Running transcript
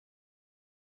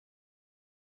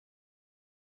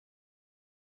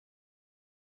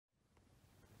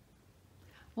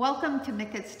Welcome to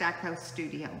Mickett-Stackhouse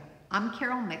Studio. I'm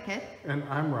Carol Mickett. And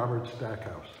I'm Robert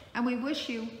Stackhouse. And we wish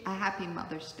you a happy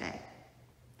Mother's Day.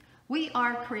 We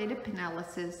are Creative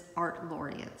Pinellas' Art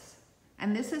Laureates.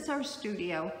 And this is our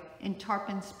studio in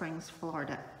Tarpon Springs,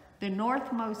 Florida, the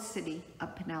northmost city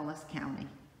of Pinellas County.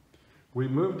 We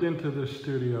moved into this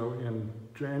studio in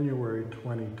January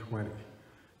 2020.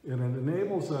 And it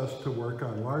enables us to work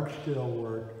on large-scale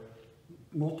work,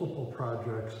 multiple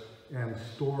projects, and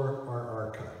store our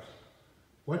archives.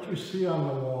 What you see on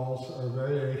the walls are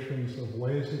variations of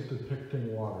ways of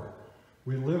depicting water.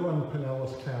 We live on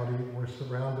Pinellas County, we're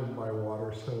surrounded by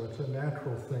water, so it's a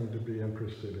natural thing to be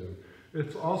interested in.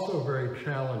 It's also very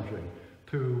challenging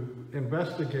to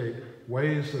investigate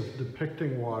ways of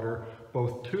depicting water,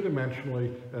 both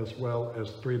two-dimensionally as well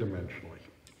as three-dimensionally.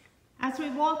 As we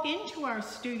walk into our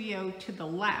studio to the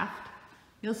left,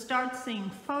 you'll start seeing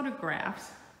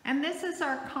photographs. And this is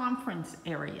our conference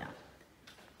area.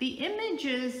 The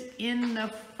images in the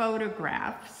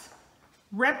photographs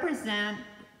represent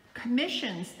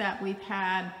commissions that we've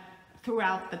had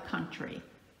throughout the country.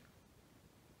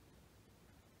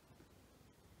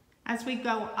 As we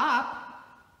go up,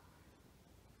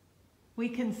 we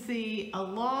can see a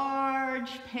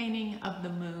large painting of the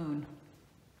moon.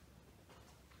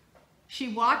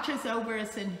 She watches over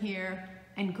us in here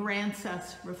and grants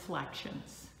us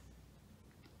reflections.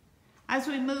 As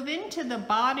we move into the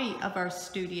body of our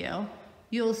studio,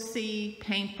 you'll see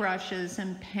paintbrushes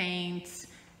and paints,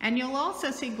 and you'll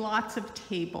also see lots of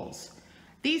tables.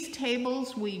 These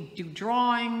tables, we do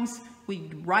drawings, we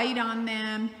write on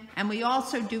them, and we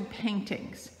also do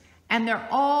paintings. And they're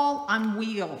all on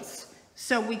wheels,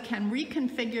 so we can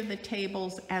reconfigure the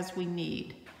tables as we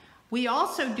need. We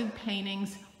also do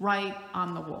paintings right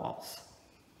on the walls.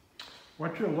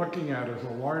 What you're looking at is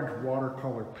a large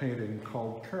watercolor painting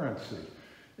called Currency,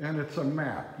 and it's a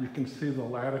map. You can see the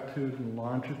latitude and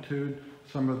longitude,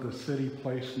 some of the city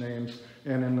place names,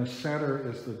 and in the center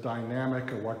is the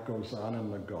dynamic of what goes on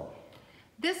in the Gulf.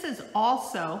 This is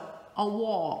also a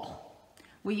wall.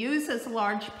 We use this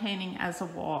large painting as a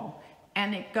wall,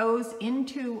 and it goes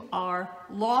into our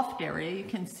loft area. You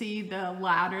can see the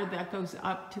ladder that goes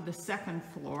up to the second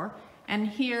floor, and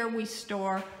here we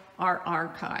store our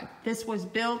archive. This was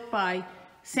built by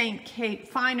St. Kate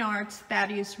Fine Arts,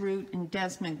 Thaddeus Root, and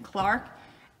Desmond Clark.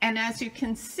 And as you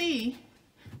can see,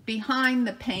 behind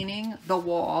the painting, the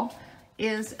wall,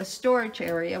 is a storage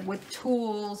area with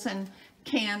tools and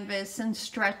canvas and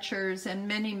stretchers and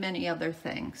many, many other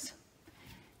things.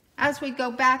 As we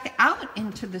go back out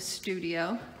into the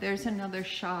studio, there's another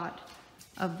shot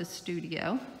of the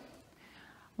studio.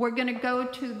 We're going to go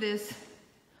to this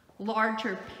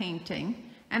larger painting.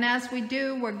 And as we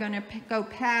do, we're going to go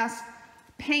past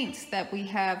paints that we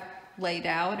have laid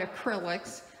out,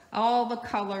 acrylics, all the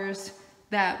colors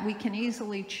that we can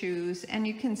easily choose. And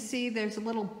you can see there's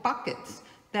little buckets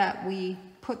that we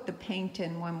put the paint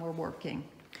in when we're working.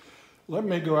 Let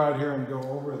me go out here and go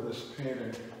over this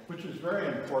painting, which is very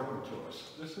important to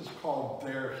us. This is called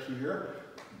There, Here,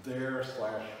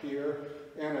 There/Here,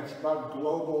 and it's about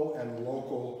global and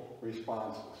local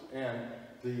responses. And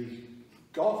the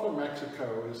Gulf of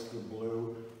Mexico is the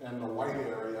blue, and the white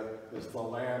area is the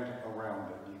land around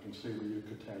it. You can see the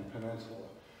Yucatan Peninsula.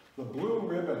 The blue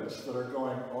ribbons that are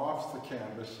going off the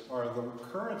canvas are the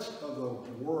currents of the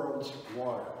world's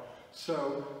water.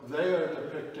 So they are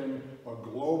depicting a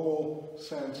global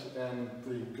sense, and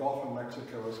the Gulf of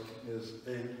Mexico is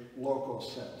a local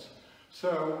sense.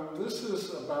 So this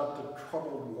is about the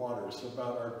troubled waters,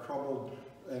 about our troubled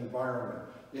environment,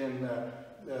 in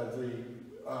that the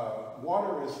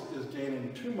water is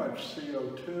gaining too much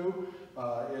CO2,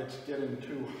 it's getting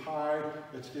too high,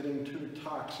 it's getting too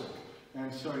toxic.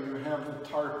 And so you have the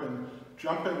tarpon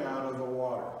jumping out of the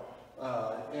water.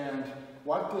 And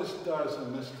what this does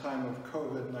in this time of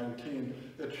COVID-19,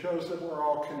 it shows that we're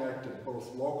all connected,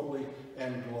 both locally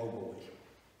and globally.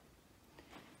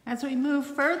 As we move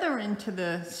further into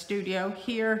the studio,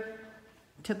 here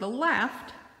to the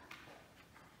left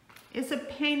is a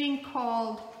painting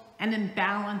called An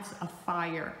Imbalance of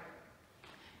Fire.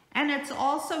 And it's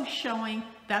also showing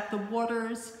that the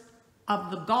waters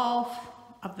of the Gulf,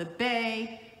 of the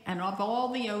Bay, and of all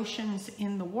the oceans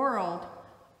in the world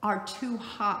are too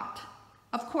hot.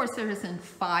 Of course, there isn't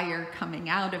fire coming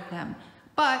out of them,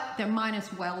 but there might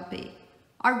as well be.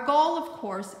 Our goal, of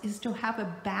course, is to have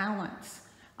a balance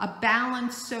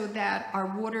so that our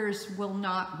waters will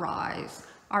not rise,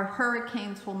 our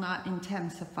hurricanes will not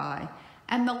intensify,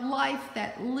 and the life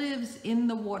that lives in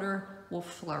the water will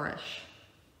flourish.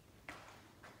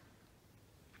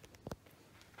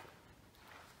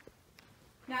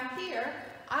 Now here,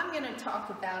 I'm going to talk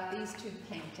about these two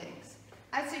paintings.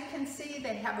 As you can see,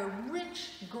 they have a rich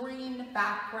green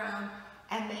background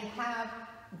and they have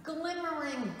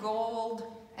glimmering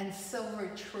gold and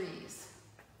silver trees.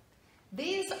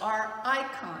 These are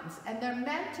icons and they're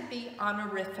meant to be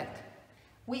honorific.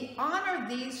 We honor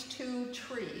these two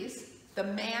trees, the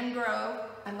mangrove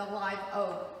and the live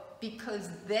oak, because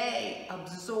they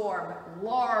absorb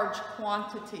large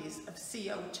quantities of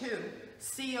CO2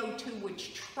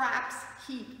 which traps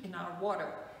heat in our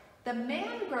water. The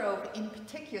mangrove in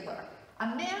particular,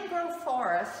 a mangrove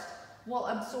forest will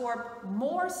absorb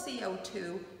more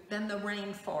CO2 than the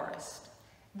rainforest.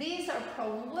 These are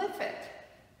prolific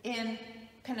in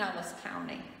Pinellas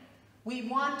County. We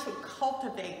want to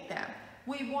cultivate them.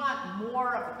 We want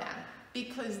more of them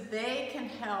because they can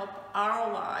help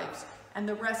our lives and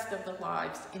the rest of the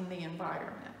lives in the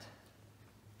environment.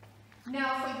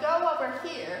 Now, if we go over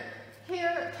here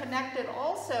connected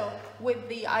also with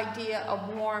the idea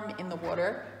of warm in the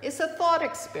water is a thought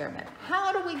experiment.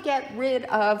 How do we get rid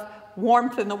of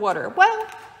warmth in the water? Well,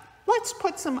 let's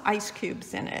put some ice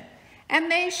cubes in it. And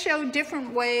they show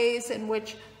different ways in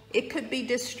which it could be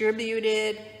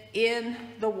distributed in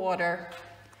the water.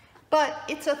 But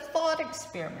it's a thought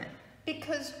experiment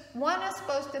because one is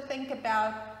supposed to think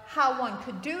about how one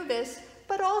could do this,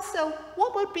 but also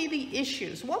what would be the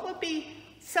issues? What would be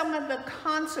some of the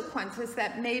consequences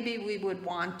that maybe we would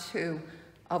want to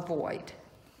avoid?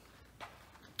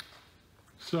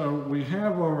 So we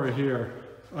have over here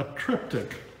a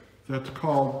triptych that's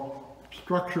called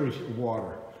Structures of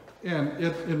Water. And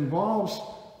it involves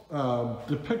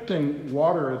depicting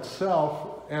water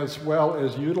itself as well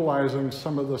as utilizing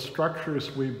some of the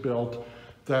structures we built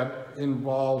that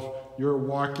involve you're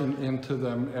walking into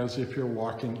them as if you're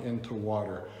walking into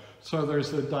water. So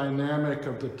there's a dynamic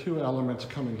of the two elements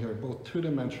coming here, both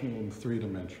two-dimensional and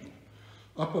three-dimensional.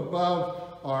 Up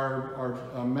above are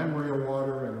a memory of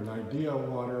water and an idea of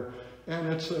water, and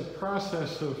it's a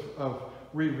process of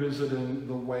revisiting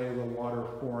the way the water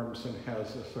forms and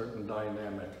has a certain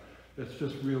dynamic. It's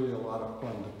just really a lot of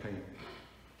fun to paint.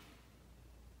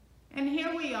 And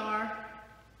here we are,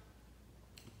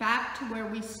 back to where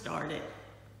we started.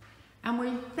 And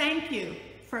we thank you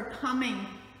for coming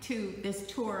to this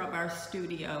tour of our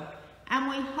studio. And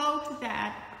we hope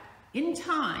that in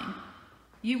time,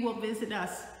 you will visit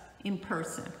us in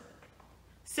person.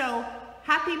 So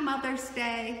happy Mother's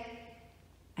Day,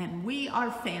 and we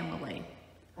are family.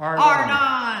 Art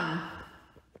on!